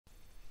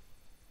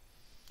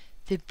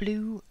The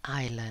Blue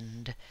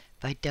Island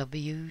by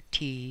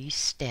W.T.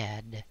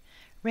 Stead.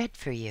 Read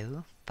for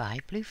you by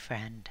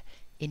BlueFriend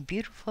in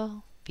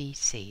beautiful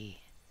BC.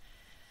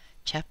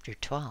 Chapter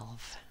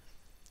 12.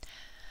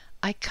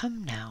 I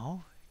come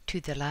now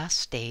to the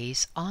last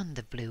days on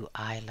the Blue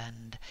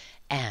Island,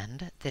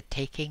 and the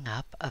taking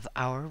up of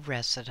our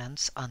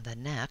residence on the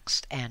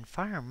next and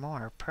far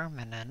more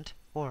permanent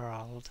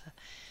world.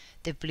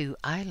 The Blue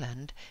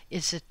Island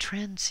is a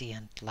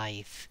transient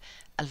life,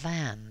 a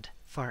land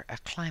for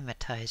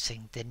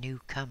acclimatizing the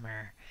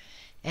newcomer,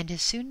 and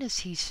as soon as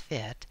he's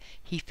fit,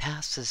 he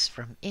passes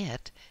from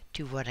it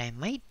to what I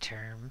might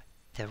term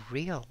the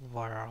real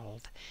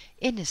world,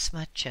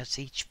 inasmuch as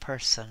each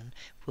person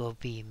will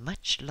be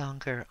much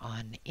longer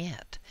on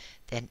it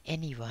than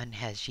anyone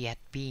has yet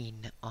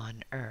been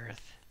on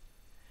earth.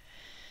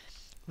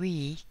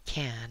 We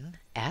can,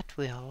 at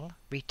will,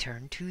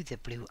 return to the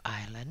Blue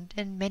Island,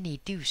 and many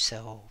do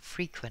so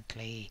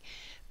frequently,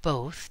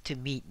 both to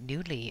meet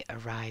newly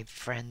arrived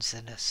friends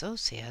and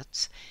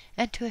associates,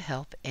 and to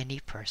help any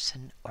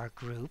person or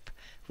group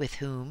with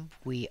whom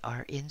we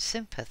are in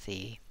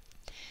sympathy.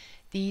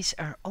 These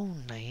are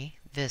only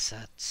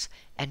visits,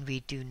 and we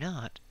do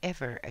not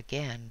ever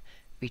again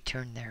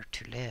return there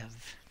to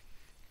live.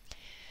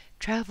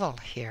 Travel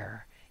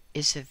here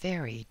is a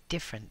very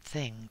different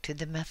thing to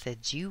the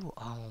methods you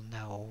all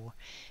know,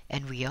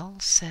 and we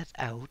all set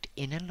out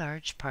in a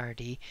large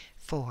party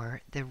for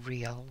the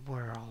real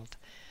world.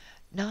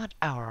 Not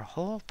our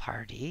whole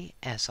party,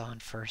 as on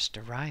first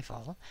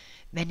arrival.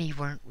 Many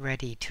weren't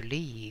ready to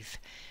leave,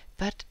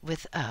 but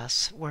with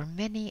us were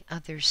many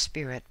other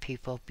spirit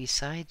people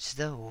besides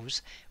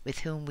those with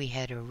whom we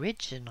had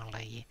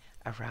originally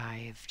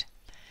arrived.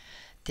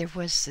 There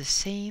was the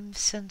same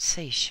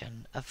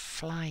sensation of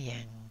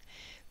flying,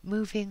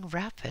 moving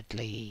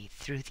rapidly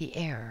through the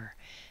air.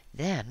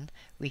 Then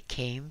we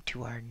came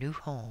to our new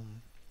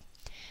home.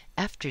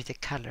 After the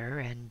color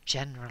and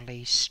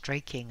generally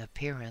striking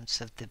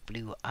appearance of the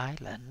Blue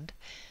Island,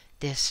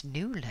 this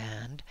new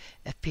land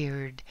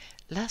appeared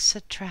less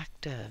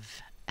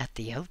attractive at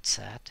the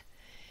outset.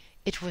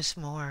 It was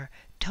more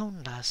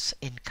toneless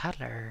in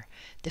color,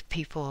 the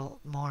people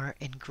more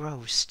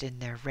engrossed in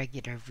their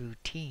regular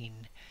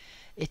routine.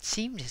 It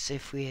seemed as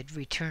if we had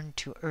returned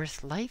to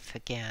earth life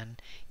again,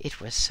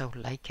 it was so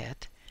like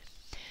it.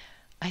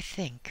 I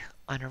think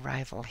on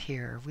arrival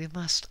here we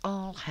must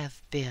all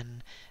have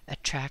been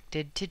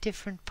attracted to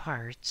different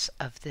parts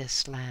of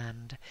this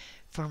land,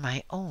 for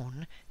my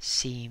own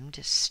seemed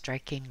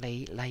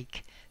strikingly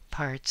like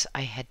parts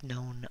I had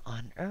known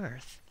on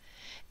earth,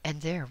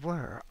 and there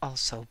were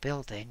also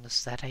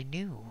buildings that I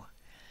knew.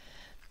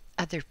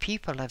 Other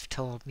people have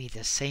told me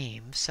the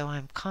same, so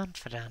I'm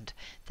confident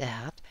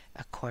that,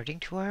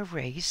 according to our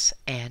race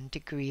and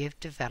degree of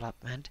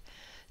development,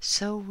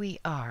 so we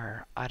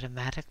are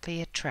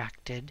automatically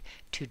attracted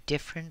to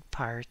different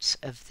parts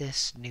of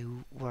this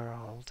new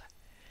world.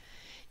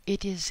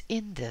 It is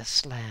in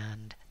this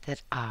land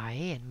that I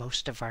and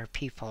most of our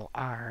people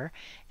are,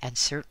 and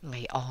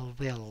certainly all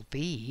will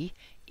be,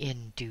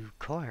 in due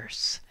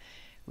course.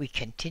 We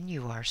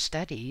continue our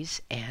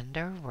studies and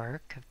our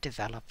work of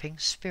developing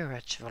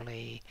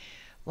spiritually,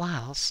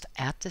 whilst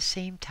at the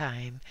same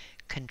time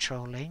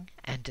controlling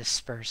and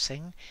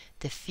dispersing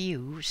the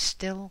few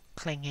still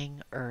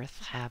clinging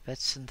earth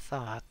habits and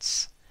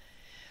thoughts.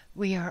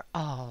 We are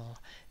all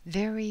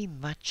very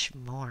much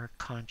more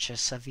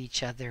conscious of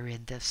each other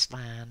in this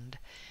land,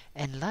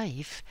 and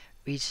life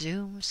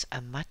resumes a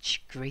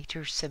much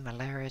greater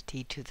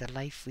similarity to the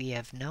life we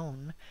have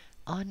known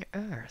on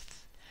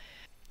earth.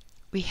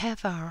 We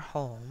have our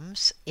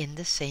homes in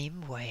the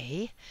same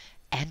way,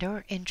 and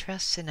our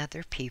interests in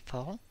other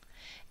people,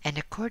 and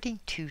according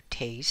to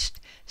taste,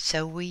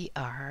 so we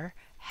are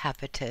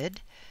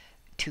habited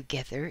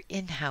together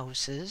in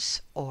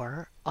houses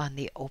or on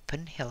the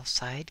open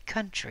hillside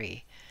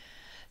country.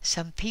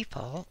 Some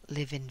people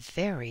live in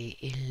very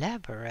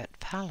elaborate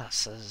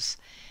palaces,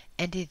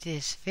 and it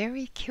is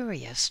very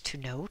curious to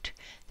note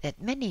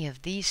that many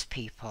of these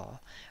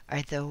people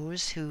are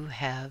those who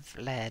have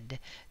led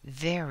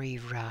very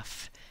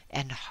rough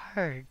and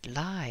hard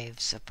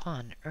lives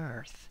upon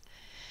earth.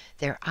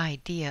 Their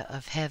idea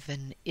of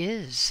heaven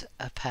is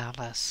a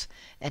palace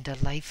and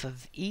a life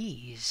of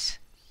ease.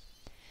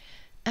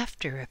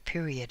 After a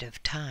period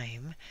of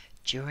time,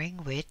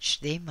 during which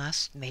they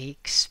must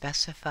make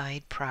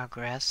specified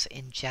progress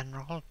in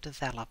general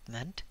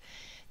development,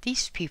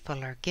 these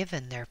people are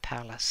given their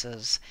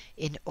palaces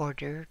in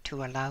order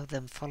to allow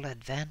them full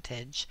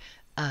advantage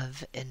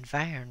of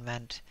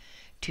environment,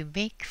 to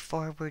make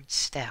forward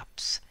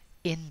steps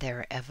in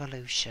their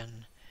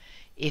evolution.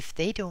 If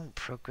they don't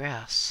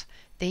progress,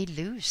 they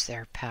lose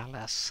their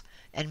palace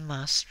and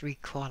must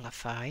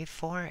requalify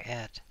for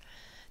it.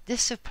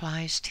 This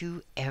applies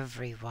to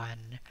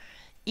everyone.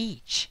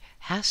 Each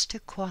has to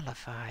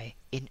qualify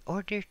in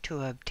order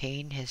to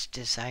obtain his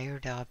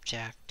desired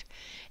object,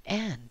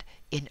 and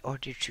in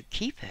order to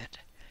keep it,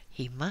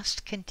 he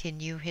must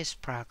continue his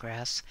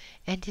progress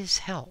and his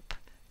help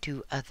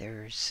to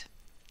others.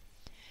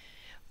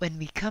 When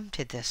we come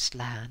to this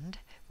land,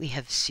 we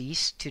have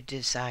ceased to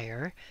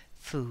desire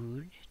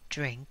food,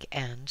 drink,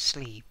 and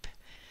sleep.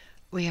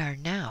 We are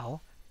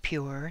now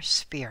pure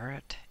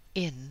spirit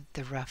in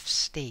the rough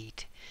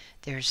state.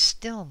 There's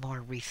still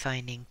more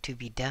refining to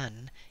be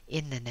done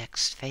in the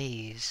next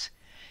phase.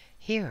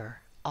 Here,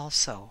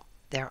 also,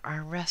 there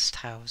are rest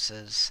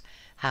houses,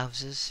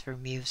 houses for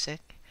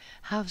music,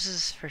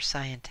 houses for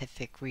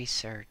scientific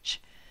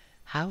research,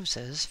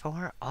 houses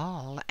for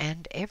all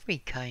and every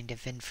kind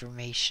of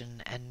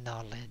information and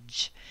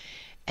knowledge,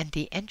 and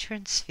the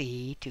entrance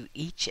fee to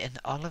each and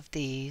all of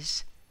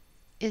these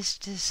is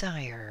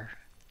desire.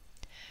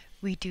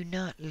 We do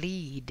not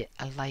lead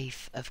a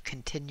life of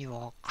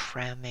continual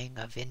cramming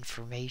of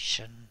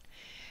information.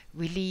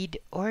 We lead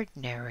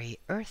ordinary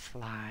earth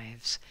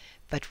lives,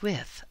 but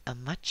with a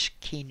much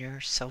keener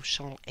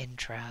social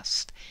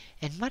interest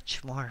and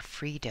much more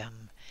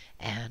freedom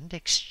and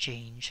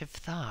exchange of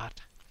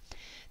thought.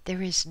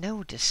 There is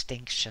no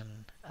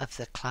distinction of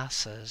the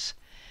classes.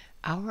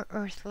 Our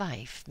earth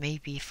life may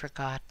be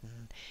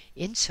forgotten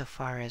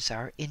insofar as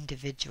our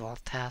individual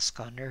task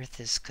on earth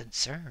is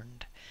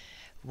concerned,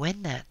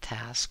 when that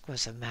task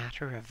was a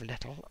matter of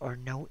little or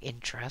no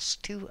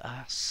interest to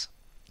us.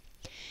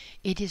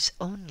 It is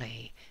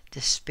only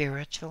the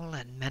spiritual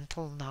and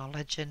mental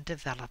knowledge and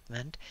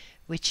development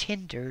which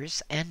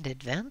hinders and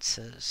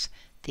advances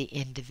the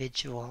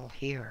individual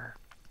here.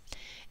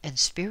 And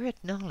spirit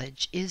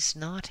knowledge is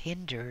not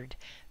hindered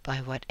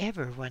by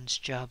whatever one's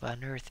job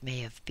on earth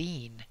may have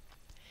been.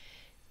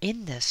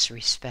 In this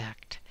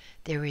respect,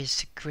 there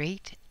is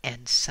great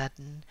and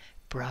sudden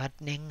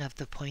broadening of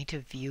the point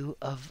of view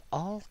of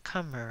all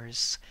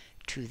comers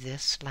to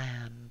this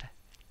land.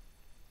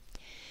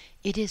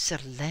 It is a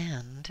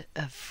land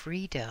of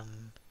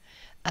freedom,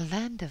 a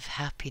land of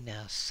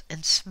happiness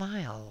and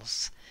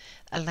smiles,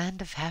 a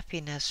land of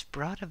happiness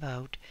brought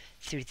about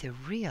through the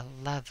real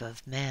love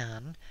of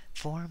man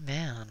for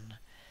man,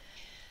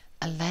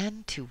 a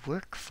land to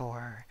work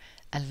for,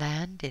 a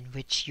land in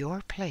which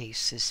your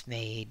place is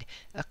made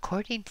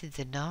according to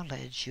the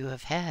knowledge you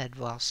have had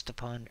whilst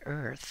upon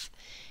earth,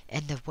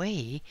 and the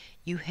way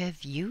you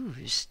have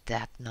used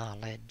that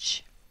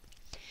knowledge.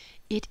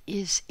 It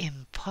is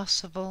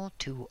impossible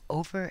to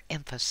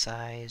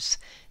overemphasize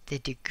the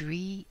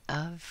degree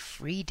of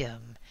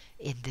freedom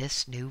in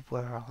this new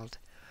world,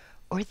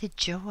 or the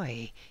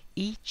joy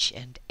each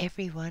and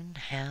every one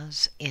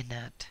has in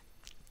it.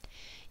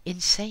 In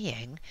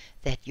saying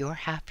that your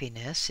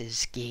happiness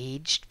is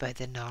gauged by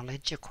the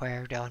knowledge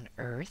acquired on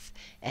earth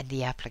and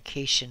the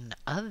application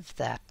of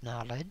that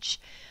knowledge,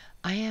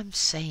 I am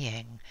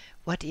saying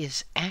what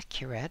is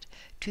accurate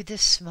to the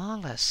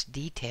smallest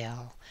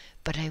detail,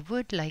 but I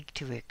would like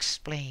to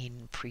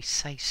explain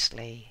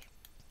precisely.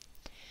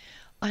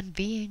 On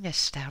being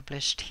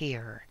established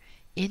here,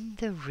 in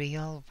the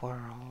real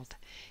world,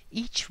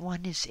 each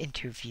one is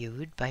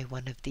interviewed by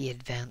one of the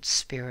advanced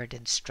spirit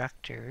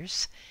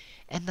instructors,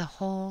 and the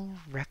whole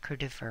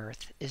record of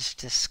earth is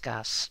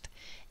discussed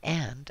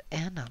and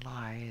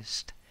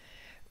analyzed.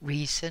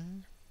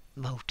 Reason,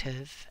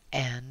 motive,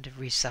 and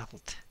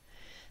result.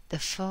 The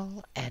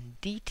full and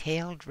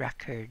detailed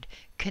record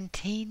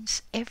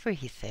contains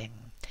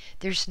everything.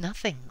 There's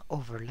nothing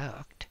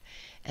overlooked,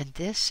 and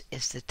this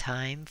is the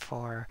time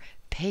for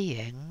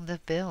paying the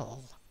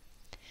bill.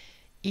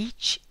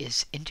 Each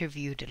is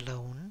interviewed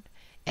alone,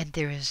 and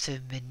there is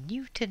a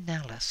minute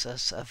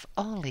analysis of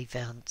all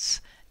events,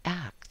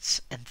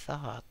 acts, and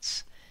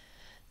thoughts.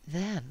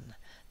 Then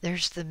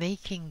there's the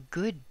making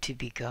good to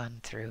be gone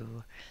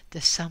through,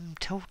 the sum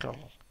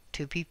total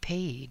to be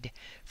paid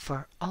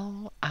for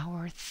all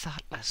our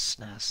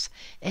thoughtlessness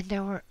and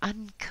our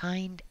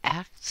unkind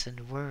acts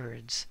and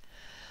words.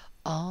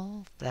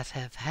 All that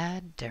have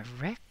had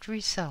direct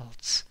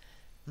results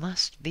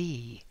must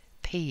be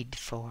paid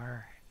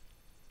for.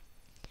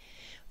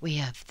 We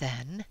have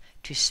then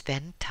to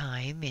spend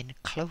time in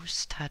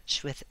close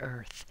touch with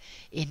earth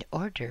in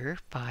order,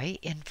 by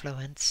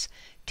influence,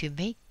 to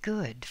make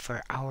good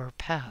for our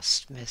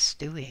past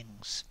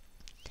misdoings.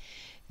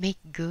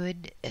 Make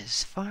good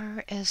as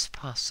far as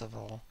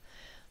possible.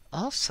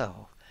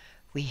 Also,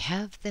 we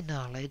have the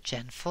knowledge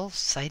and full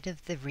sight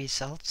of the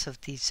results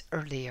of these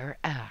earlier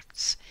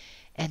acts,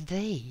 and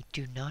they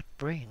do not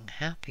bring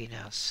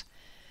happiness.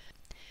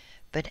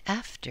 But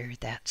after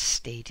that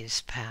state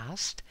is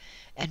past,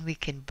 and we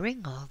can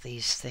bring all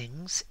these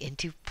things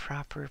into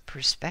proper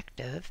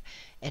perspective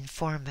and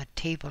form a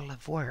table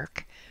of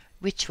work,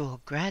 which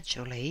will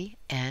gradually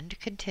and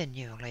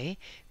continually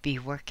be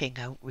working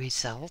out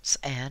results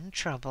and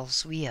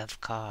troubles we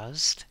have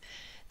caused,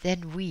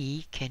 then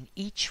we can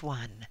each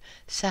one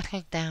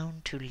settle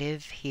down to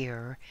live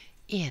here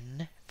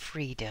in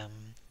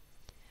freedom.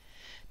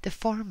 The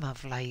form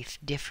of life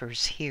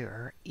differs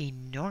here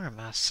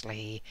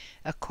enormously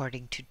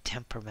according to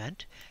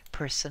temperament,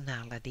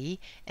 personality,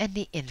 and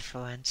the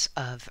influence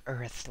of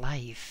earth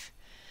life.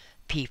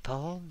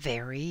 People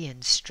vary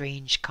in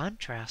strange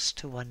contrast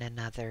to one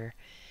another.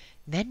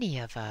 Many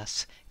of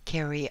us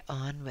carry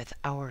on with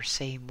our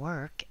same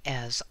work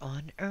as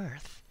on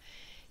earth.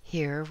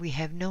 Here we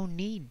have no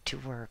need to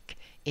work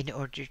in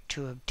order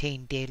to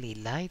obtain daily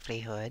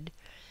livelihood,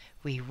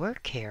 we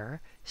work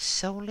here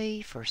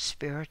solely for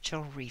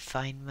spiritual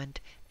refinement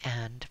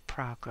and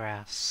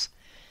progress.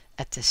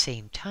 At the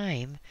same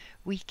time,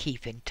 we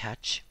keep in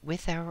touch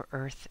with our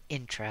earth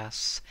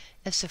interests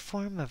as a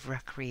form of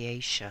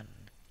recreation.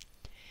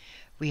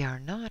 We are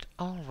not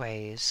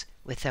always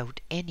without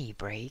any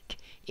break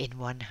in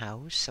one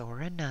house or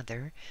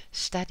another,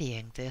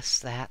 studying this,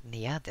 that, and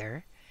the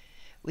other.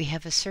 We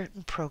have a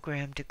certain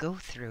program to go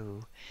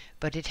through,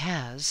 but it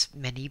has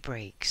many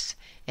breaks,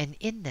 and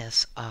in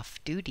this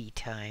off-duty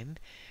time,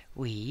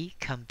 we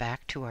come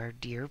back to our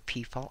dear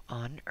people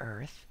on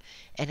earth,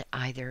 and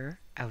either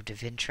out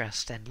of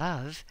interest and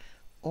love,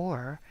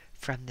 or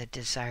from the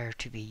desire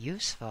to be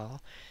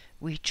useful,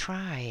 we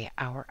try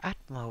our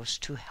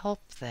utmost to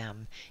help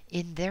them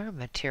in their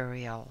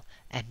material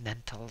and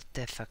mental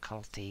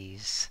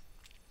difficulties.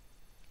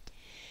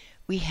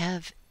 We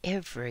have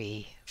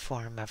every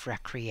form of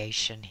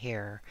recreation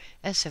here,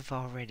 as I've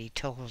already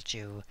told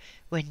you,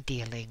 when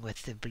dealing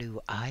with the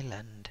Blue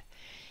Island.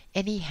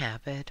 Any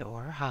habit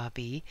or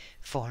hobby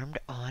formed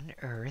on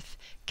earth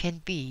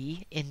can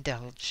be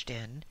indulged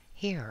in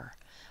here,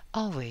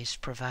 always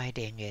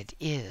providing it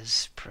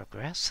is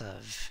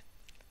progressive.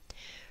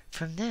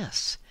 From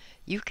this,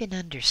 you can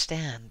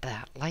understand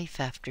that life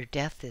after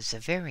death is a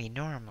very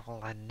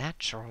normal and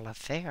natural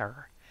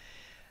affair.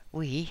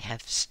 We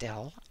have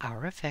still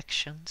our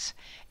affections,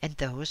 and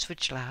those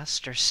which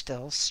last are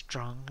still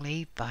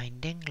strongly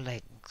binding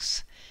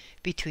links.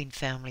 Between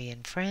family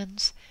and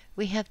friends,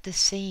 we have the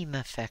same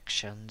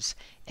affections,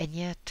 and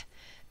yet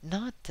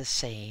not the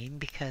same,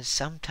 because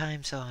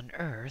sometimes on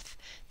earth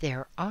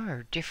there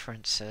are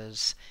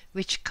differences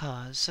which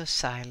cause a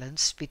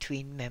silence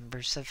between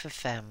members of a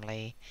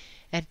family,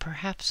 and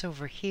perhaps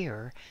over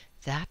here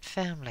that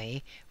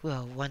family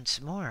will once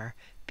more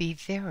be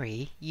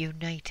very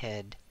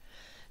united.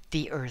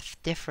 The earth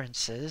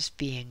differences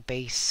being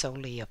based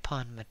solely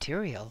upon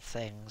material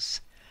things.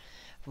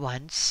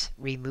 Once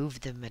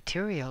remove the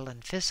material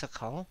and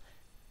physical,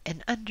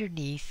 and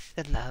underneath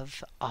the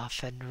love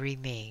often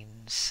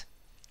remains.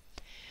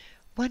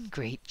 One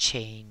great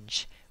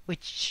change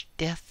which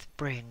death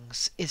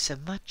brings is a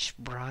much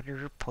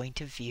broader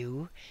point of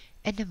view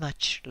and a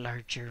much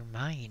larger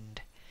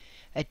mind,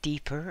 a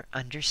deeper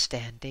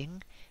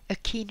understanding, a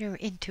keener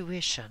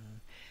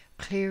intuition,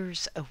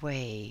 clears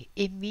away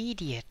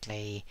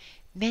immediately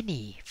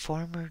many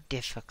former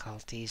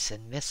difficulties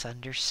and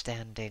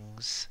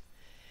misunderstandings.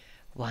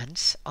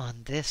 Once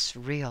on this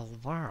real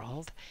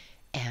world,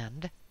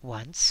 and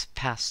once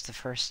past the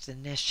first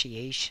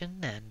initiation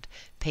and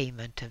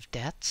payment of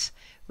debts,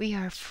 we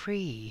are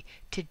free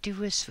to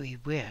do as we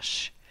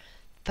wish,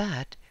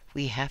 but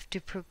we have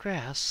to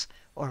progress,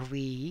 or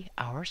we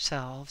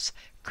ourselves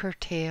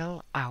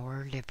curtail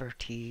our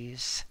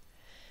liberties.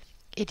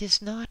 It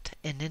is not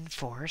an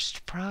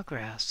enforced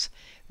progress.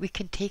 We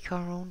can take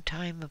our own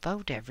time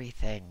about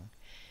everything,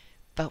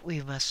 but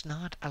we must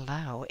not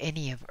allow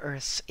any of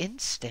Earth's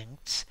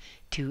instincts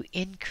to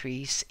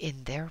increase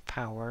in their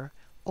power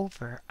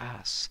over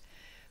us.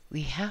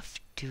 We have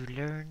to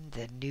learn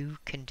the new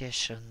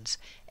conditions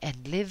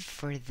and live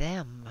for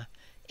them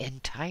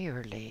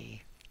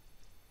entirely.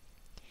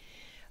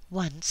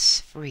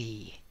 Once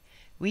free,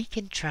 we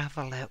can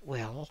travel at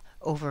will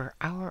over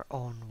our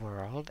own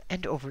world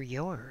and over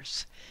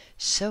yours.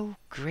 So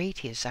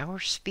great is our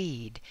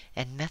speed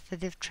and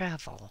method of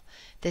travel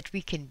that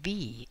we can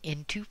be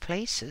in two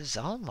places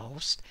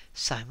almost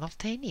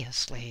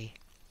simultaneously.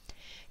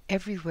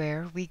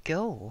 Everywhere we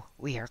go,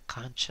 we are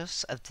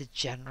conscious of the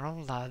general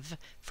love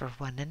for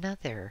one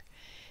another.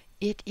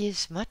 It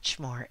is much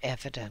more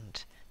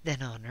evident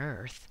than on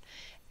earth,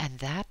 and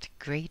that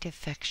great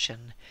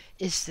affection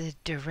is the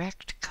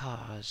direct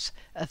cause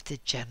of the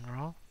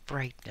general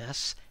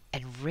brightness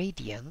and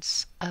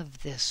radiance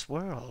of this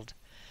world.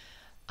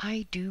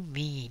 I do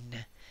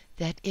mean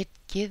that it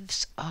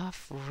gives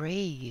off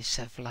rays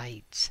of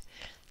lights,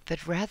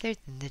 but rather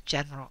than the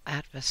general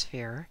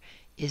atmosphere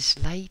is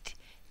light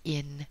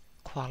in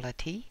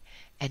quality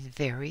and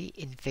very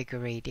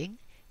invigorating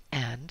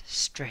and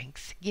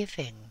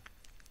strength-giving.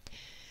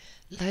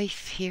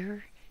 Life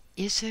here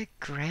is a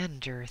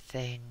grander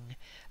thing,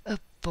 a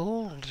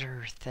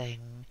bolder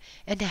thing,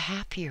 and a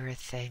happier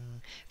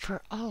thing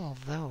for all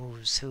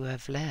those who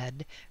have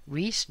led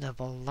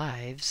reasonable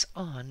lives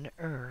on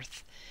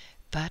earth.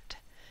 But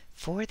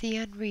for the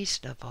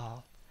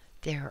unreasonable,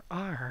 there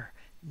are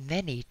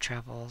many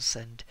troubles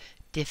and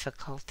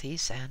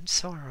difficulties and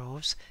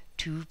sorrows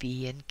to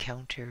be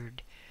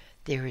encountered.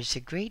 There is a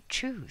great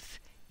truth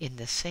in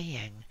the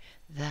saying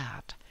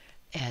that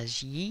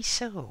as ye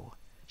sow,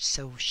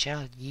 so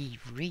shall ye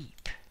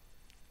reap.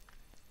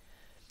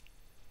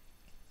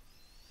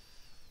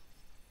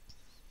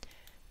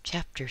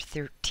 Chapter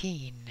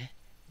 13,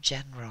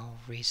 General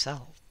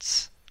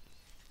Results.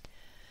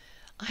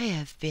 I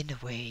have been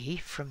away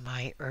from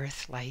my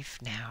earth life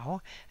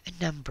now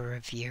a number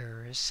of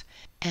years,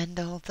 and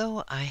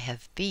although I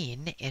have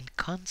been in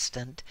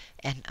constant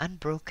and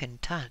unbroken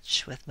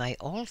touch with my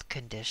old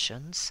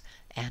conditions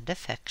and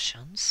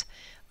affections,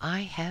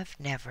 I have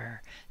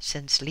never,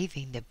 since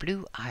leaving the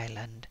Blue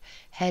Island,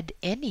 had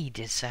any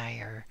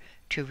desire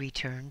to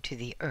return to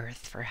the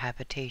earth for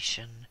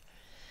habitation.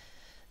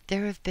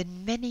 There have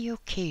been many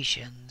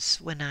occasions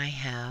when I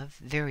have,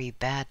 very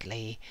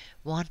badly,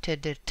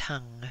 wanted a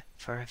tongue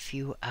for a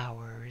few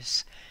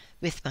hours.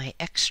 With my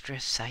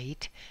extra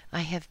sight,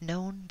 I have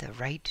known the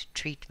right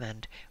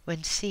treatment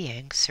when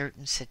seeing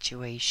certain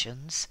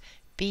situations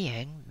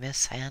being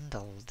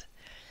mishandled.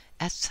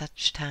 At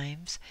such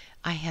times,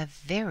 I have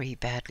very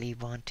badly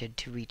wanted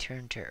to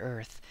return to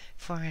earth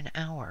for an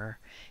hour,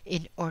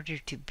 in order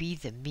to be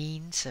the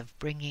means of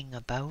bringing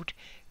about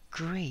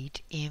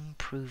great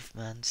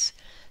improvements.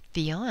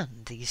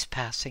 Beyond these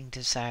passing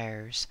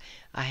desires,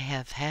 I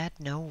have had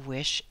no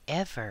wish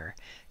ever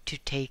to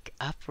take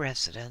up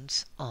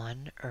residence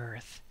on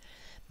earth.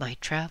 My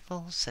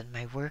travels and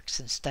my works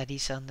and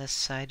studies on this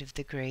side of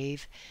the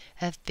grave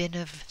have been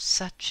of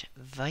such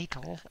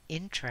vital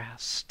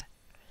interest.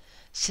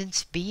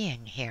 Since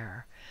being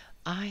here,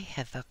 I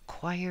have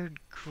acquired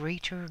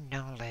greater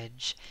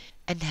knowledge,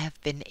 and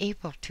have been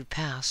able to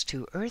pass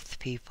to earth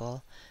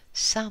people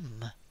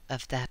some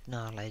of that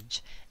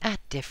knowledge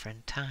at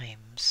different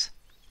times.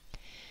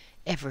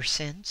 Ever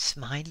since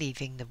my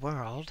leaving the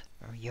world,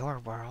 or your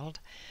world,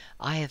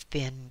 I have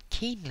been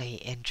keenly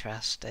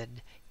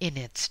interested in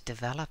its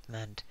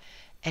development,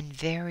 and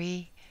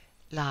very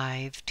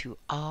live to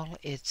all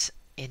its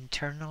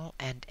internal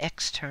and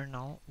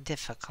external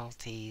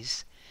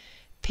difficulties.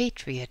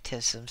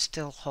 Patriotism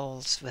still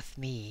holds with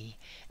me,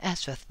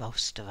 as with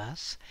most of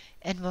us,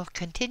 and will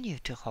continue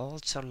to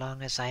hold so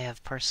long as I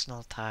have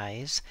personal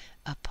ties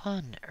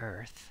upon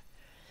earth.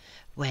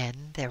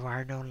 When there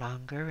are no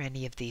longer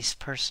any of these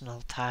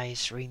personal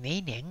ties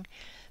remaining,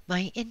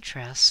 my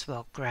interests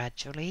will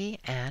gradually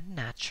and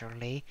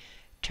naturally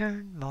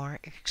turn more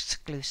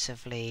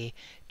exclusively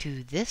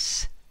to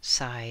this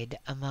side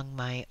among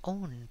my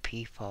own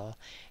people,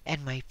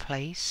 and my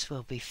place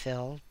will be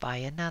filled by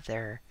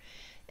another.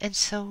 And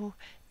so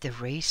the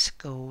race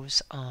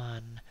goes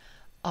on,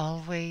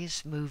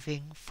 always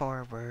moving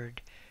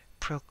forward,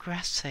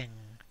 progressing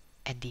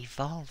and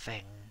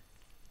evolving.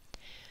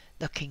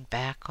 Looking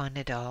back on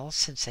it all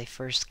since I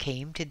first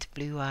came to the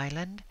Blue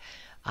Island,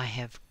 I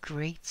have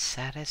great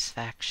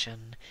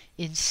satisfaction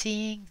in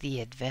seeing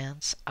the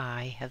advance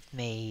I have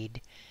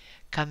made.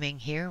 Coming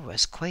here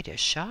was quite a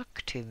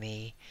shock to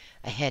me.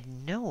 I had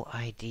no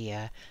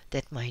idea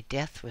that my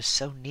death was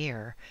so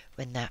near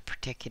when that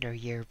particular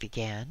year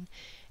began,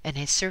 and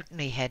I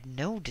certainly had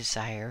no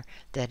desire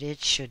that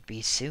it should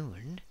be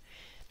soon.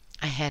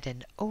 I had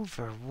an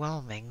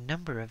overwhelming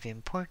number of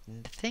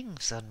important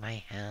things on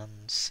my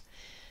hands.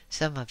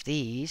 Some of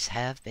these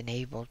have been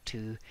able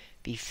to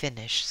be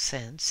finished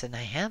since, and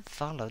I have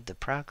followed the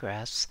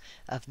progress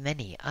of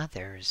many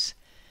others.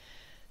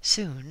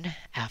 Soon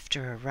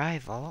after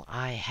arrival,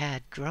 I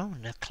had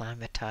grown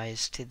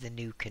acclimatized to the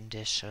new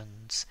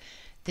conditions,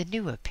 the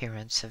new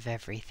appearance of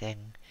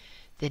everything,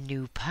 the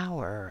new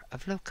power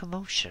of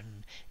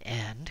locomotion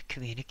and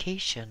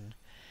communication.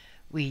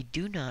 We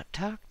do not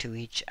talk to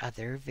each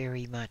other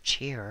very much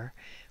here.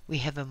 We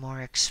have a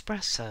more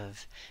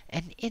expressive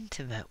and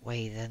intimate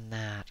way than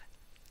that.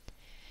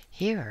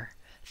 Here,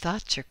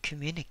 thoughts are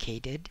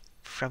communicated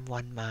from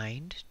one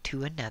mind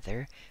to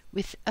another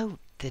without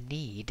the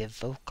need of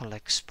vocal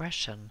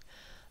expression,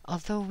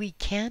 although we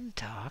can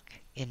talk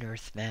in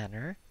earth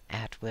manner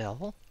at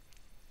will.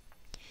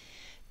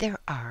 There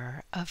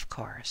are, of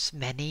course,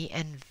 many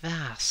and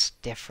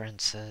vast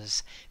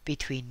differences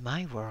between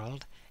my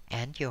world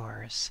and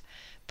yours,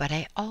 but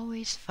I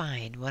always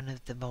find one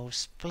of the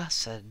most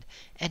blessed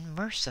and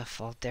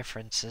merciful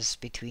differences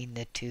between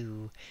the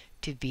two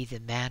to be the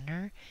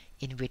manner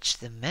in which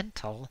the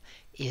mental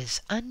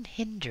is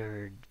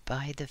unhindered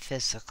by the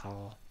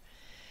physical.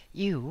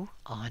 You,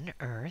 on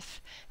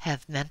earth,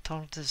 have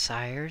mental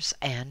desires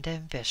and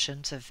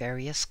ambitions of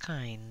various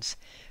kinds,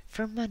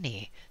 for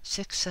money,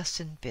 success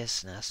in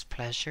business,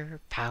 pleasure,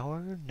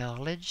 power,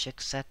 knowledge,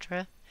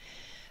 etc.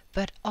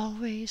 But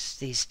always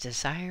these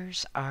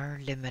desires are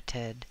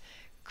limited,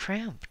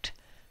 cramped,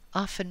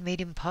 often made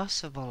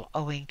impossible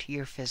owing to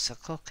your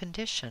physical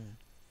condition.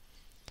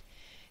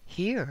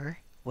 Here,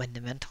 when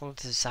the mental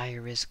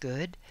desire is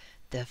good,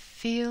 the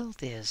field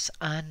is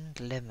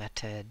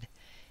unlimited.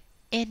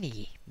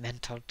 Any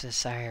mental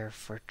desire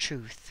for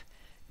truth,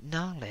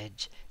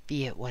 knowledge,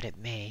 be it what it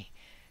may,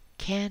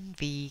 can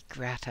be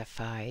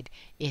gratified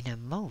in a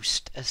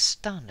most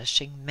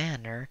astonishing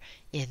manner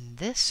in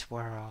this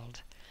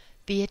world.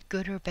 Be it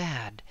good or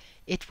bad,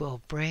 it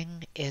will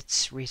bring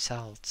its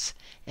results,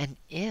 and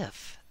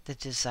if the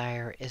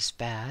desire is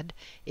bad,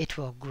 it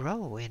will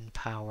grow in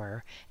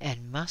power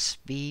and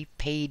must be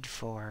paid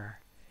for.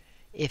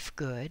 If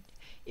good,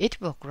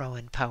 it will grow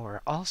in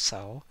power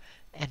also,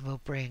 and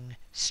will bring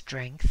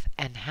strength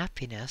and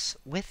happiness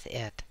with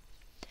it.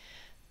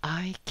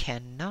 I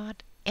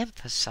cannot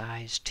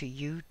emphasize to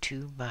you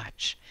too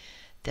much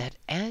that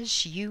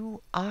as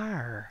you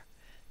are,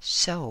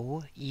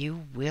 so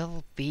you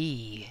will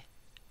be.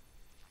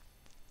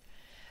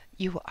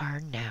 You are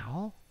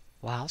now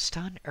whilst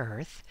on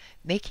earth,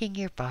 making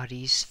your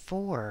bodies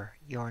for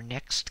your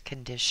next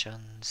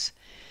conditions.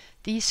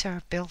 These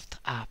are built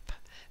up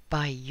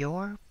by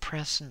your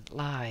present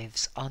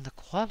lives on the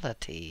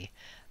quality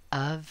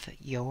of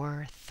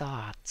your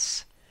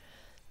thoughts.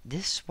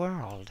 This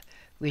world,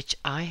 which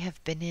I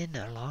have been in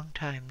a long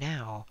time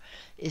now,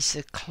 is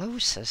the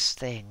closest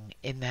thing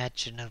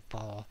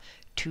imaginable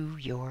to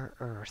your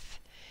earth.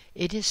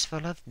 It is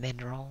full of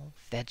mineral,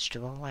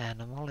 vegetable,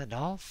 animal, and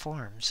all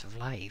forms of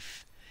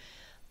life.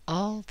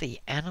 All the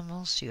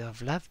animals you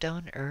have loved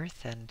on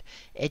earth and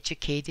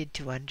educated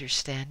to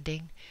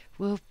understanding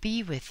will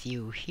be with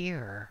you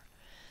here.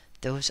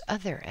 Those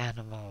other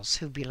animals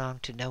who belong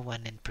to no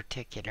one in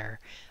particular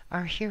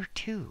are here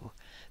too,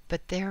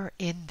 but they're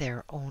in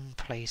their own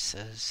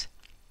places.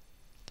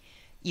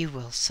 You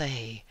will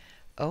say,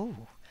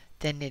 "Oh,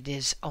 then it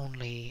is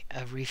only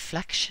a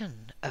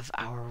reflection of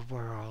our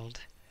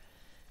world."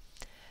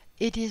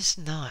 It is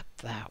not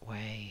that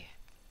way.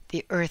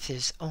 The earth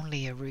is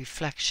only a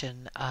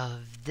reflection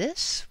of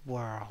this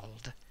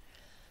world.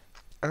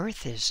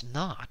 Earth is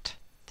not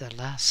the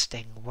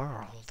lasting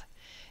world.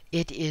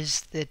 It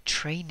is the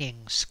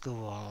training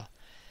school.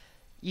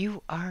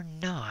 You are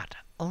not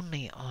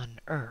only on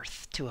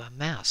earth to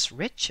amass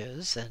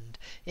riches and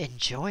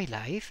enjoy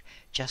life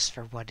just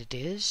for what it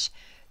is.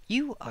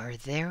 You are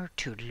there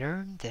to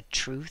learn the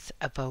truth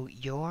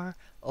about your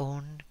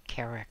own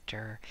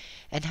character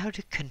and how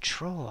to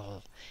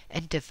control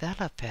and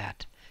develop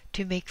it,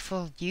 to make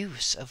full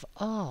use of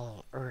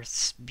all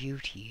earth's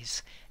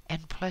beauties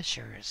and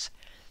pleasures.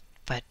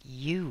 But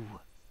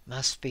you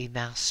must be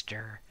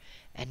master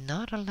and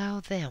not allow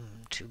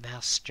them to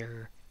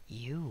master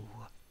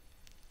you.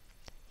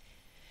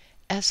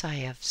 As I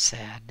have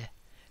said,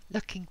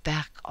 looking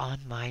back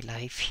on my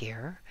life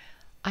here,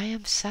 I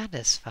am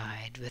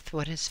satisfied with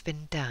what has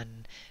been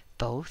done,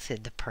 both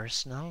in the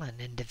personal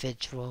and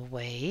individual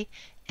way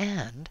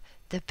and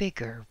the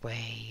bigger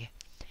way.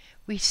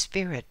 We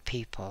spirit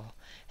people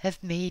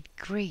have made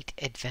great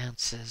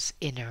advances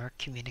in our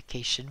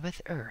communication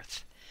with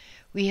Earth.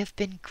 We have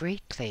been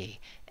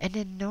greatly and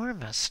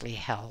enormously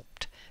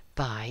helped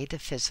by the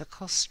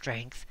physical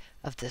strength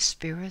of the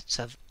spirits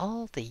of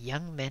all the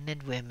young men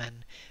and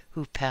women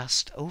who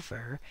passed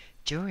over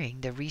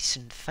during the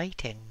recent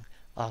fighting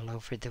all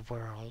over the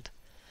world.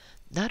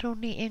 Not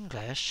only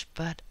English,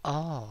 but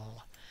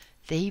all.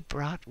 They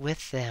brought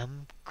with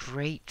them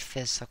great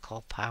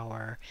physical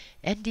power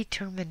and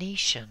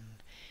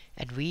determination,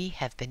 and we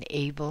have been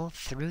able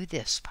through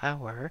this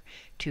power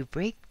to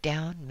break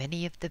down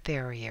many of the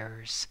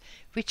barriers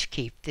which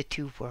keep the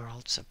two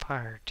worlds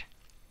apart.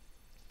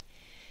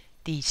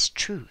 These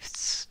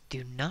truths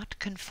do not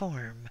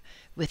conform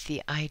with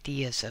the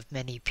ideas of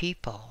many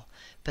people,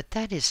 but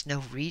that is no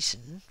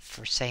reason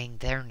for saying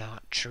they're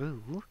not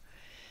true.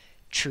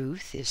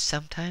 Truth is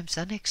sometimes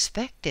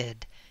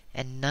unexpected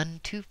and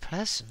none too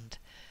pleasant,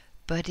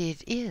 but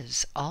it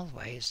is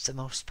always the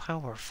most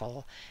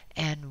powerful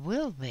and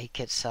will make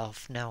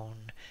itself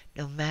known,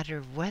 no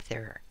matter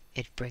whether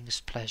it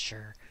brings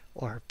pleasure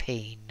or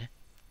pain.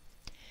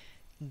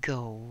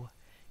 Go,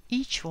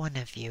 each one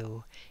of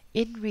you,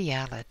 in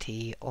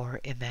reality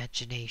or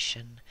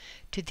imagination,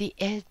 to the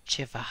edge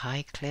of a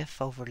high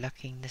cliff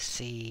overlooking the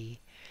sea.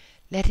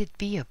 Let it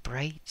be a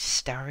bright,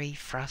 starry,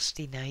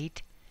 frosty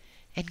night,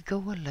 and go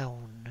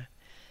alone.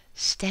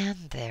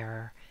 Stand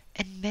there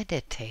and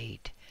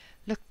meditate.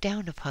 Look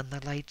down upon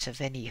the lights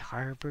of any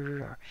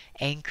harbor or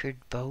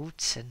anchored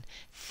boats and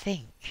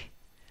think.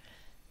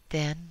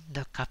 Then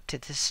look up to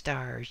the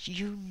stars.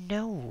 You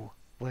know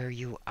where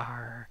you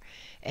are,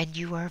 and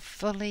you are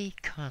fully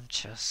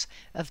conscious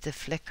of the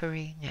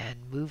flickering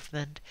and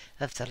movement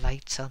of the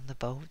lights on the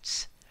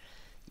boats.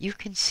 You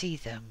can see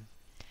them.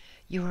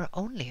 You are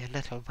only a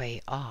little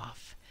way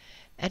off,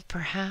 and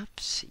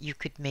perhaps you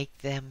could make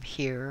them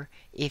hear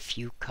if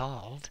you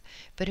called,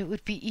 but it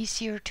would be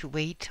easier to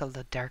wait till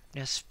the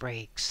darkness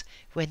breaks,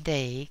 when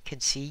they can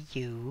see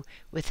you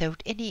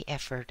without any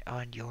effort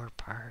on your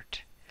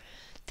part.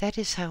 That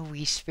is how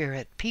we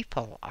spirit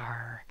people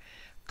are,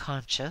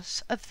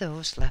 conscious of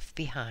those left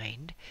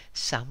behind,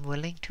 some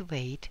willing to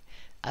wait,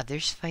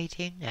 others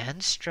fighting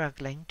and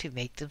struggling to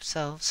make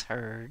themselves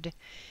heard.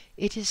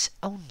 It is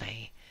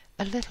only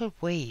a little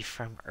way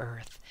from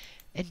earth,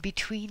 and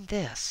between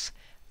this,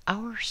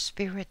 our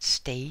spirit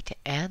state,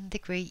 and the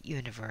great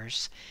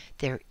universe,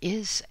 there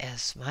is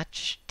as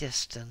much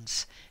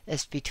distance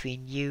as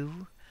between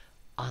you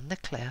on the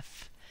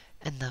cliff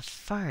and the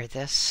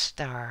farthest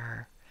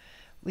star.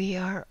 We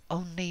are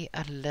only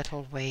a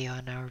little way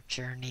on our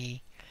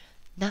journey,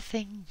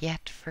 nothing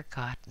yet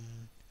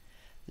forgotten,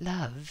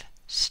 love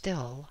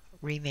still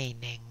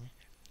remaining.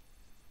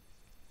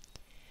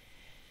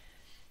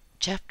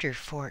 Chapter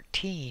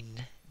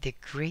 14, The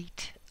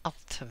Great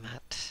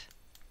Ultimate.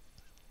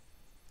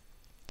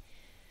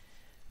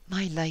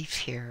 My life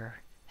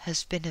here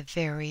has been a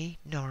very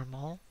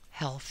normal,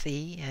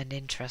 healthy, and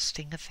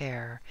interesting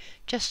affair,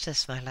 just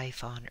as my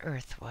life on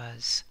earth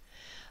was.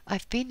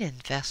 I've been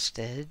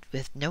invested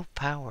with no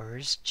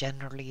powers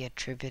generally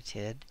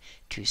attributed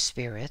to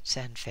spirits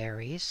and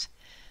fairies.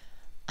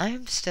 I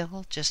am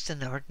still just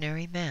an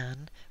ordinary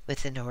man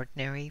with an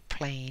ordinary,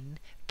 plain,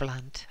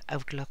 blunt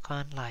outlook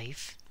on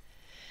life.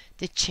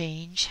 The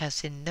change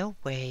has in no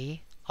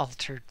way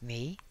altered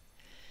me.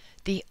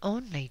 The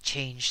only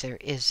change there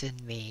is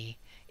in me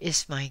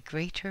is my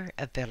greater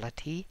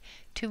ability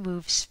to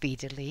move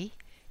speedily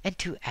and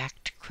to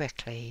act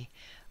quickly.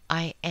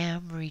 I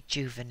am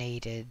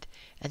rejuvenated,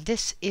 and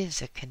this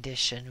is a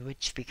condition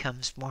which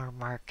becomes more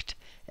marked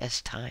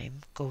as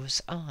time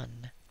goes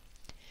on.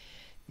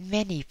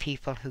 Many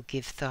people who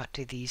give thought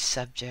to these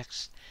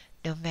subjects,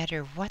 no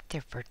matter what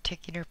their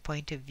particular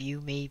point of view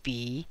may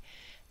be,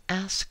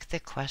 ask the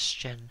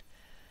question,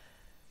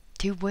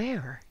 to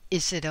where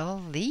is it all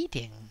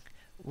leading?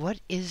 What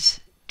is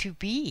to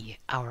be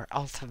our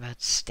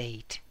ultimate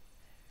state?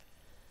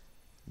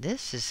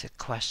 This is a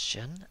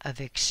question of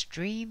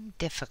extreme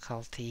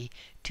difficulty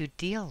to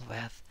deal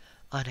with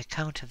on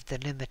account of the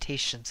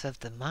limitations of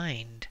the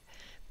mind,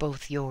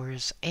 both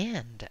yours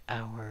and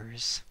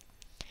ours.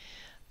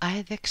 I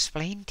have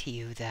explained to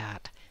you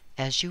that,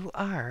 as you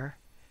are,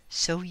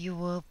 so you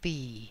will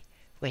be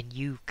when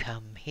you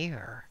come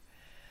here.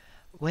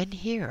 When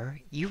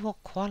here, you will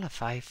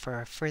qualify for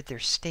a further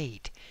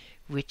state,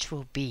 which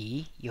will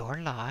be your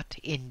lot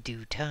in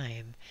due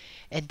time,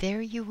 and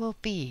there you will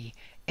be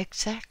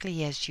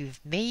exactly as you've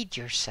made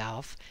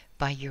yourself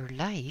by your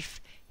life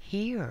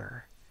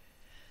here.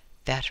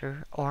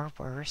 Better or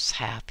worse,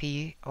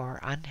 happy or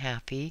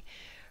unhappy,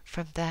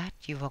 from that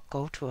you will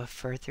go to a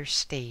further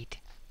state,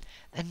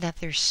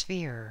 another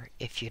sphere,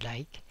 if you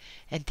like,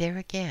 and there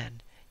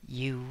again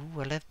you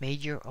will have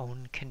made your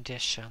own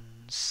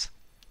conditions.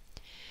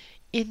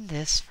 In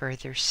this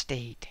further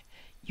state,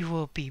 you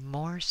will be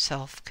more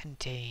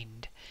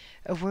self-contained,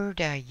 a word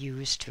I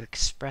use to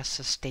express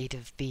a state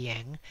of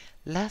being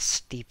less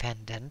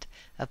dependent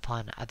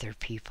upon other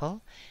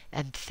people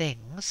and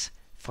things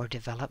for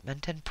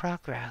development and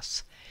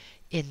progress.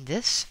 In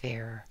this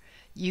sphere,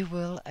 you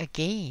will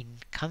again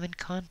come in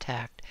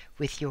contact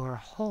with your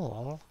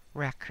whole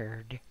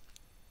record.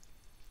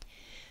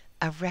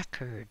 A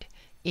record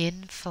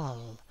in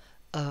full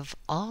of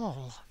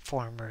all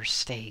former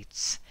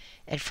states,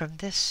 and from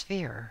this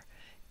sphere,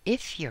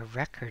 if your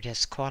record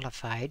is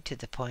qualified to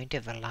the point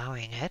of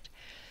allowing it,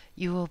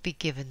 you will be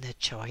given the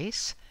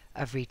choice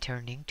of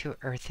returning to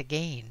earth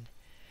again,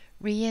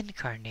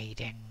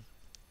 reincarnating.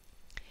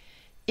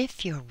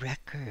 If your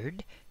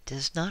record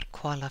does not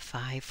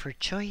qualify for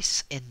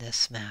choice in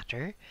this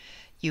matter,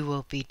 you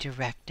will be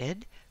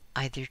directed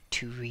either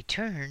to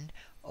return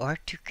or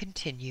to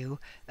continue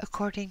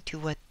according to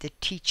what the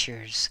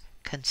teachers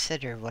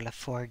consider will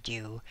afford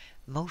you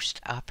most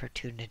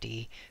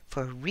opportunity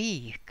for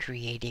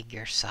recreating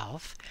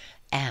yourself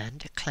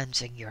and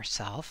cleansing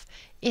yourself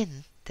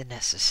in the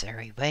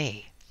necessary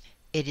way.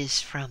 It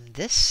is from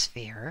this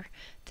sphere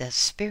that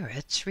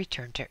spirits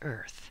return to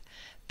earth,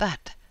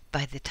 but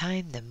by the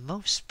time the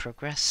most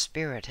progressed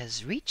spirit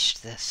has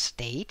reached this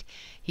state,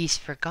 he's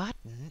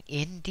forgotten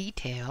in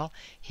detail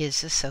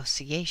his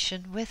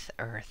association with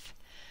earth.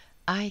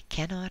 I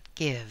cannot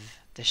give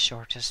the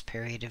shortest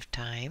period of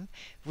time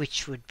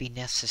which would be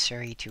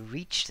necessary to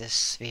reach this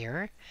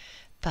sphere,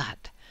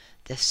 but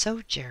the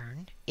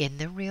sojourn in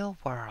the real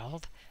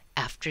world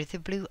after the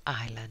Blue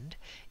Island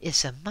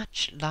is a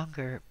much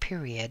longer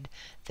period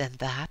than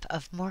that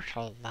of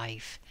mortal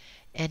life,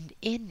 and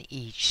in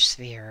each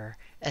sphere,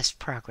 as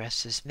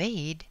progress is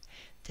made,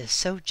 the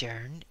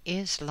sojourn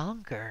is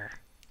longer.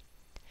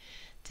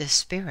 The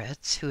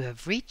spirits who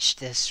have reached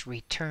this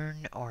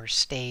return or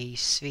stay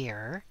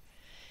sphere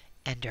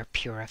and are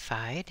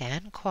purified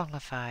and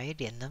qualified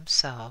in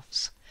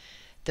themselves,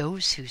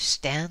 those who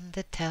stand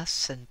the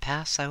tests and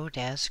pass out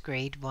as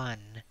grade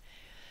 1,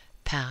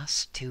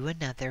 pass to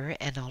another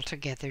and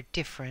altogether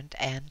different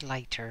and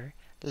lighter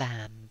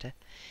land,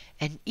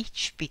 and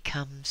each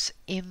becomes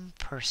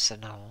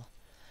impersonal.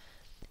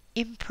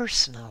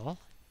 Impersonal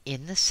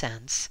in the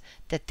sense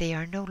that they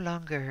are no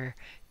longer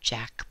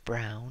Jack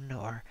Brown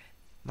or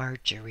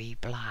Marjorie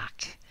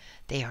Black.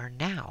 They are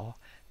now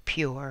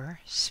pure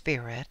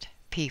spirit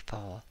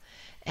people,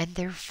 and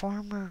their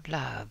former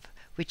love,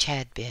 which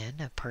had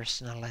been a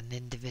personal and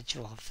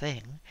individual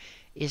thing,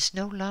 is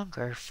no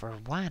longer for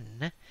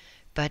one,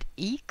 but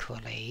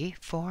equally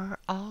for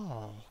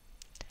all.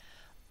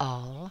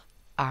 All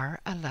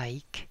are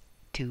alike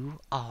to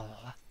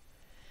all.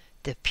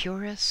 The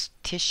purest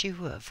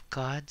tissue of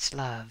God's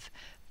love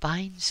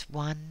binds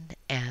one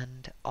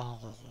and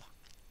all.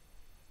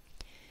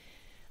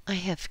 I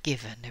have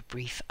given a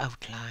brief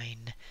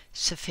outline,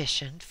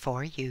 sufficient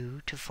for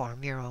you to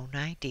form your own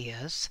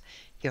ideas,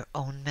 your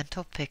own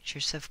mental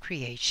pictures of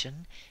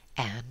creation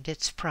and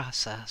its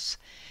process.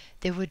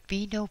 There would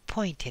be no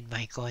point in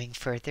my going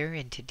further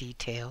into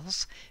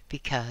details,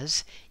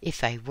 because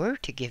if I were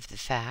to give the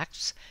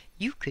facts,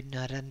 you could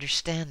not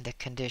understand the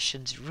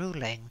conditions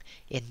ruling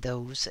in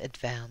those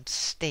advanced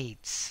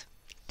states.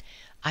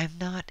 I am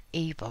not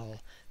able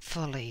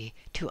fully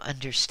to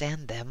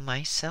understand them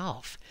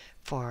myself,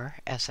 For,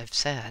 as I've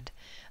said,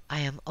 I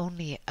am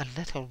only a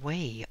little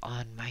way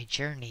on my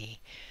journey,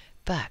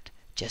 but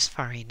just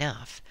far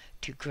enough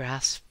to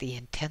grasp the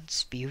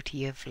intense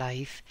beauty of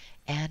life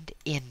and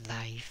in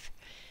life,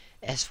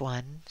 as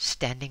one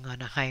standing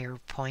on a higher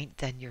point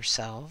than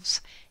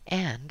yourselves,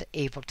 and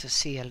able to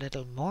see a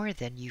little more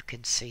than you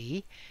can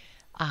see,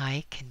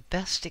 I can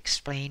best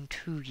explain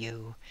to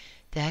you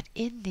that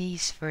in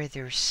these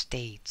further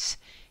states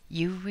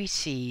you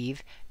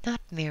receive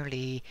not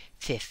merely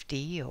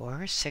 50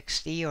 or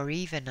 60 or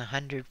even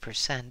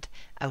 100%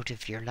 out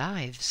of your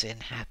lives in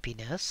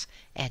happiness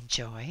and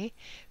joy,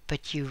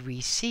 but you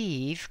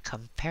receive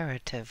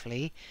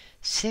comparatively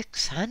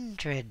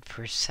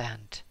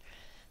 600%.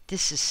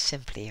 This is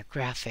simply a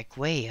graphic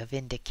way of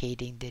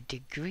indicating the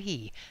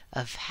degree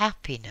of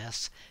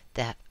happiness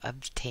that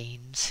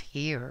obtains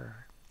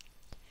here.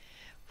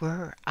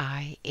 Were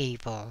I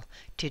able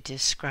to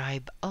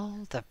describe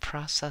all the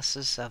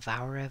processes of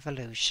our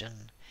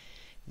evolution,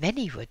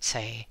 many would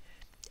say,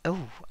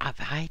 "Oh,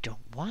 I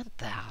don't want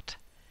that."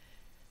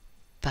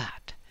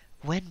 But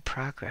when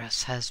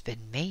progress has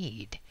been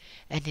made,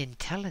 and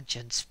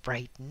intelligence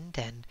brightened,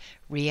 and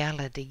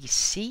reality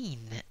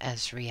seen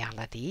as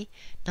reality,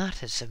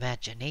 not as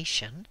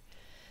imagination,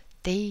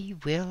 they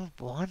will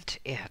want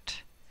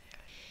it.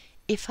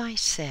 If I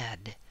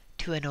said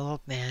to an old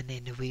man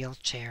in a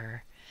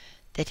wheelchair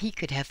that he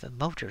could have a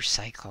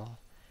motorcycle,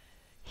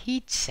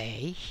 he'd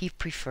say he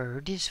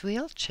preferred his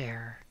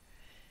wheelchair.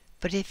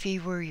 But if he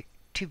were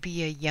to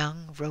be a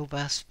young,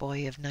 robust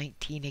boy of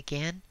 19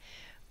 again,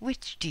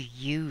 which do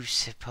you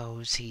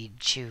suppose he'd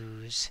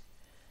choose?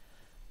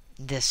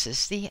 This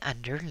is the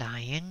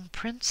underlying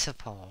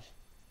principle.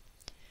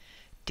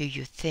 Do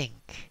you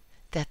think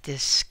that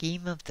this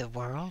scheme of the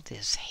world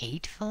is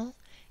hateful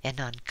and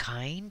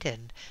unkind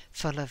and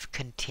full of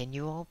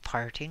continual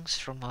partings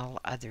from all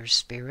other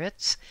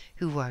spirits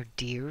who are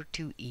dear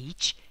to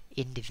each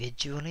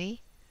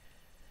individually?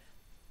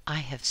 I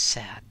have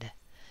said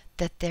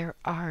that there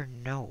are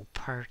no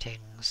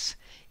partings.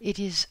 It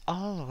is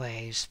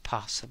always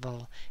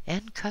possible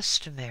and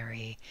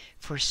customary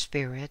for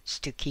spirits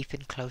to keep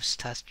in close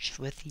touch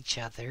with each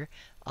other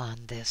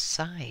on this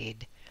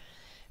side.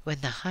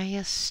 When the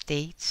highest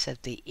states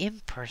of the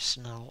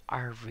impersonal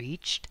are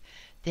reached,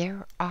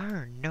 there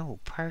are no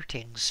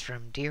partings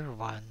from dear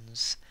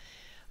ones,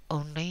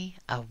 only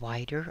a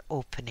wider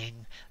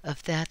opening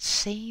of that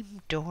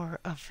same door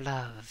of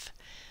love,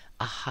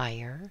 a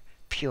higher,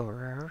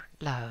 purer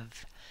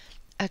love,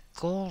 a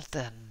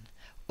golden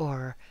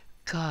or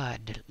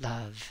God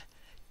love,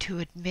 to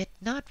admit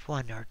not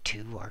 1 or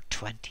 2 or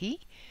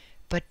 20,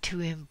 but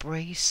to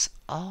embrace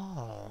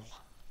all.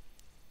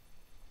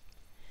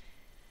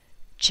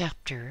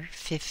 Chapter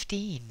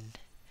 15.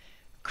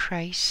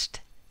 Christ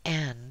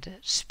and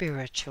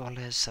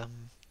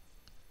Spiritualism.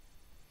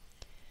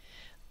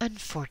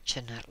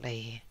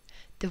 Unfortunately,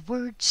 the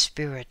word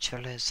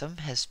spiritualism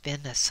has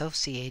been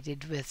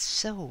associated with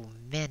so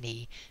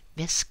many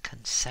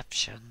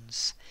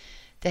misconceptions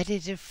that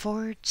it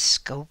affords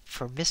scope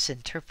for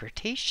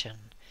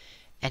misinterpretation,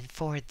 and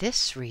for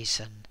this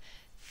reason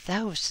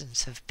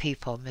thousands of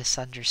people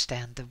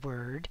misunderstand the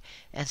word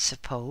and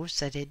suppose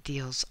that it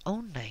deals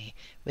only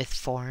with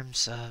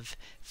forms of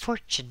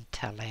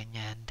fortune-telling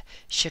and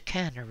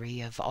chicanery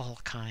of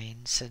all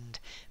kinds, and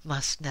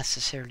must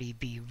necessarily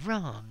be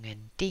wrong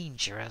and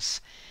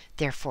dangerous,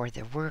 therefore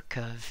the work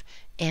of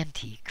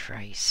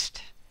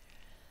Antichrist.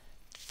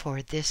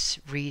 For this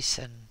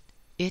reason,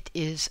 it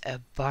is a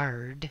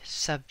barred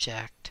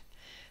subject.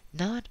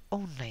 Not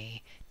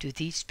only do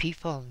these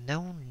people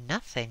know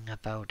nothing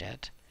about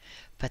it,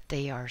 but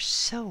they are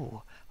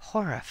so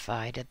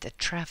horrified at the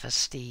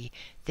travesty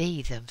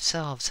they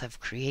themselves have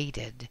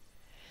created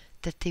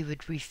that they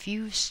would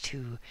refuse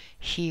to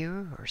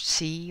hear or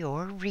see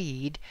or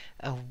read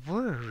a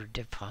word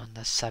upon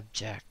the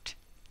subject.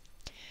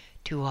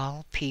 To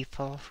all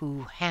people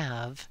who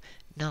have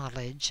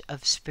knowledge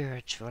of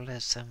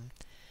spiritualism,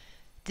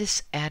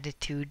 this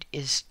attitude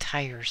is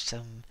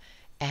tiresome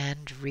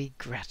and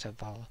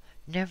regrettable.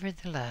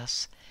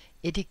 Nevertheless,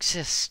 it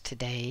exists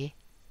today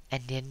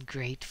and in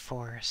great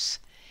force.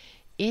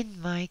 In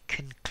my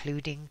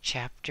concluding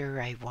chapter,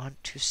 I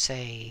want to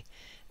say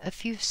a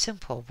few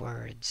simple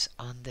words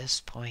on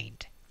this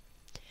point.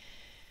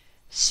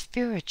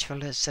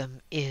 Spiritualism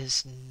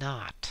is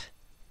not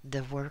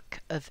the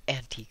work of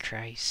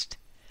Antichrist.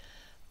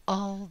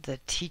 All the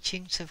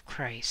teachings of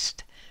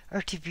Christ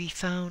are to be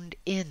found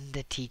in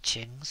the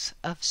teachings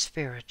of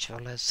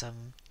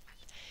spiritualism.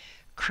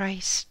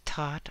 Christ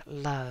taught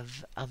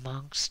love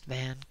amongst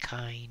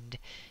mankind,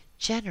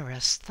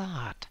 generous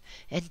thought,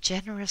 and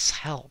generous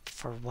help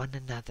for one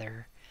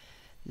another.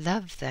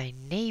 Love thy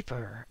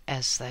neighbor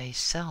as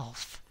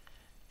thyself,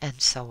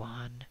 and so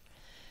on.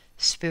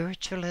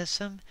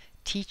 Spiritualism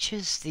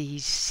teaches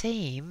these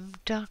same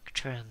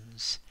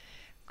doctrines.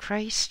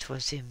 Christ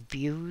was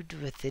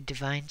imbued with the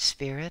divine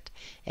Spirit,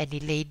 and he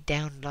laid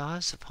down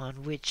laws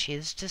upon which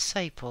his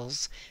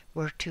disciples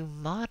were to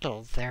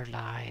model their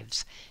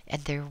lives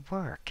and their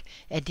work,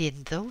 and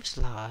in those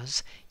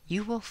laws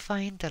you will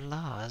find the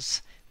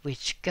laws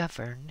which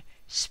govern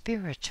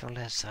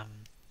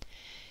spiritualism.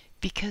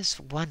 Because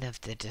one of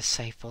the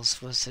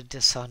disciples was a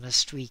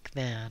dishonest, weak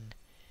man,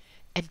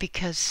 and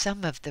because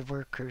some of the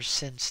workers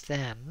since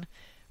then,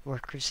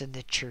 workers in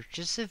the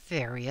churches of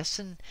various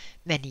and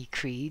many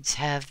creeds,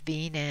 have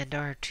been and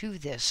are to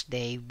this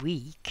day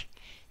weak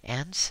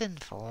and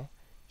sinful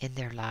in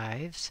their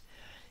lives,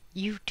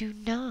 you do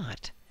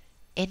not,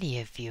 any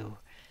of you,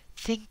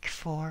 think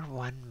for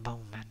one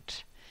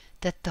moment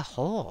that the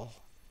whole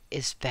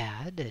is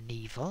bad and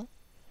evil.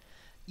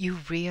 You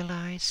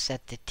realize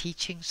that the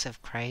teachings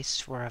of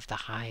Christ were of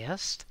the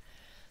highest.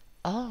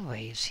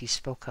 Always he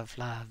spoke of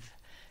love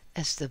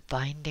as the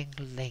binding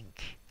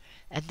link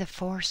and the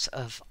force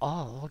of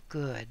all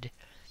good.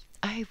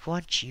 I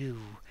want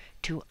you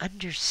to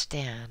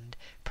understand,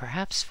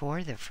 perhaps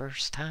for the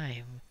first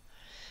time,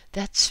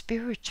 that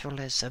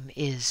spiritualism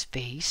is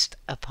based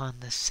upon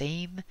the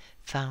same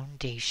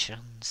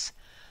foundations.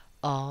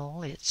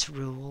 All its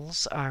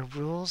rules are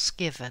rules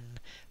given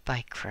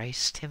by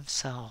Christ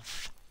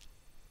himself.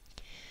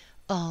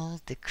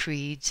 All the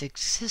creeds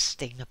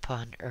existing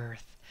upon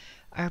earth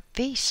are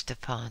based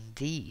upon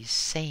these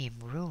same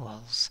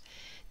rules.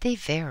 They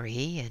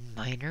vary in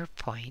minor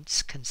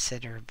points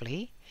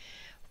considerably.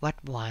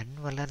 What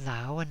one will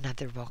allow,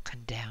 another will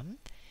condemn,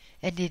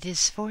 and it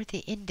is for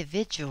the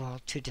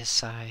individual to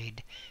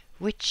decide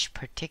which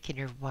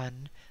particular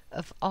one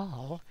of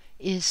all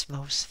is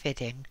most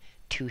fitting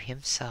to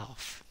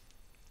himself.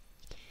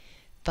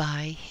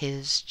 By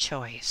his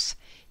choice,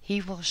 he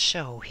will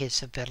show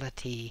his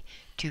ability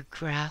to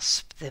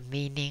grasp the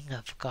meaning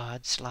of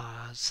God's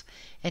laws,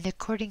 and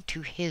according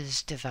to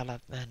his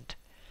development,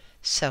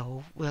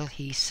 so will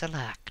he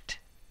select.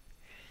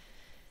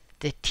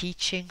 The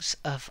teachings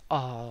of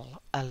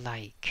all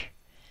alike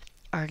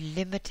are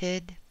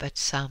limited, but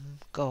some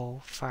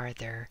go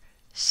farther,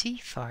 see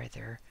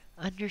farther,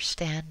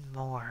 understand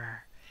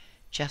more.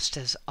 Just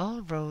as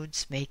all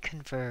roads may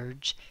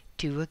converge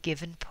to a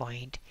given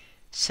point,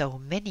 so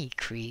many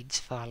creeds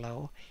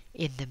follow,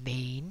 in the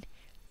main,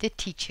 the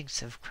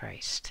teachings of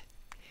Christ.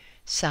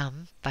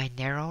 Some by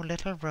narrow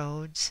little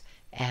roads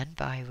and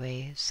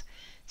byways,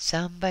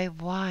 some by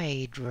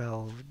wide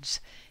roads,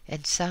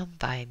 and some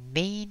by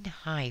main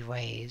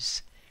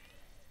highways.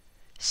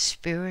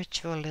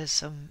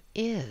 Spiritualism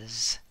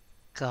is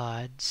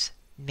God's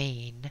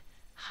main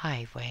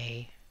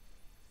highway.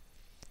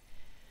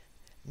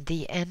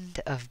 The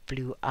End of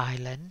Blue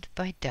Island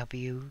by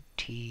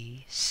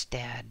W.T.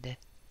 Stead.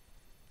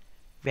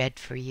 Read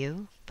for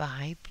you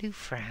by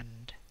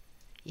BlueFriend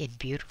in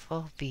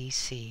beautiful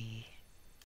BC.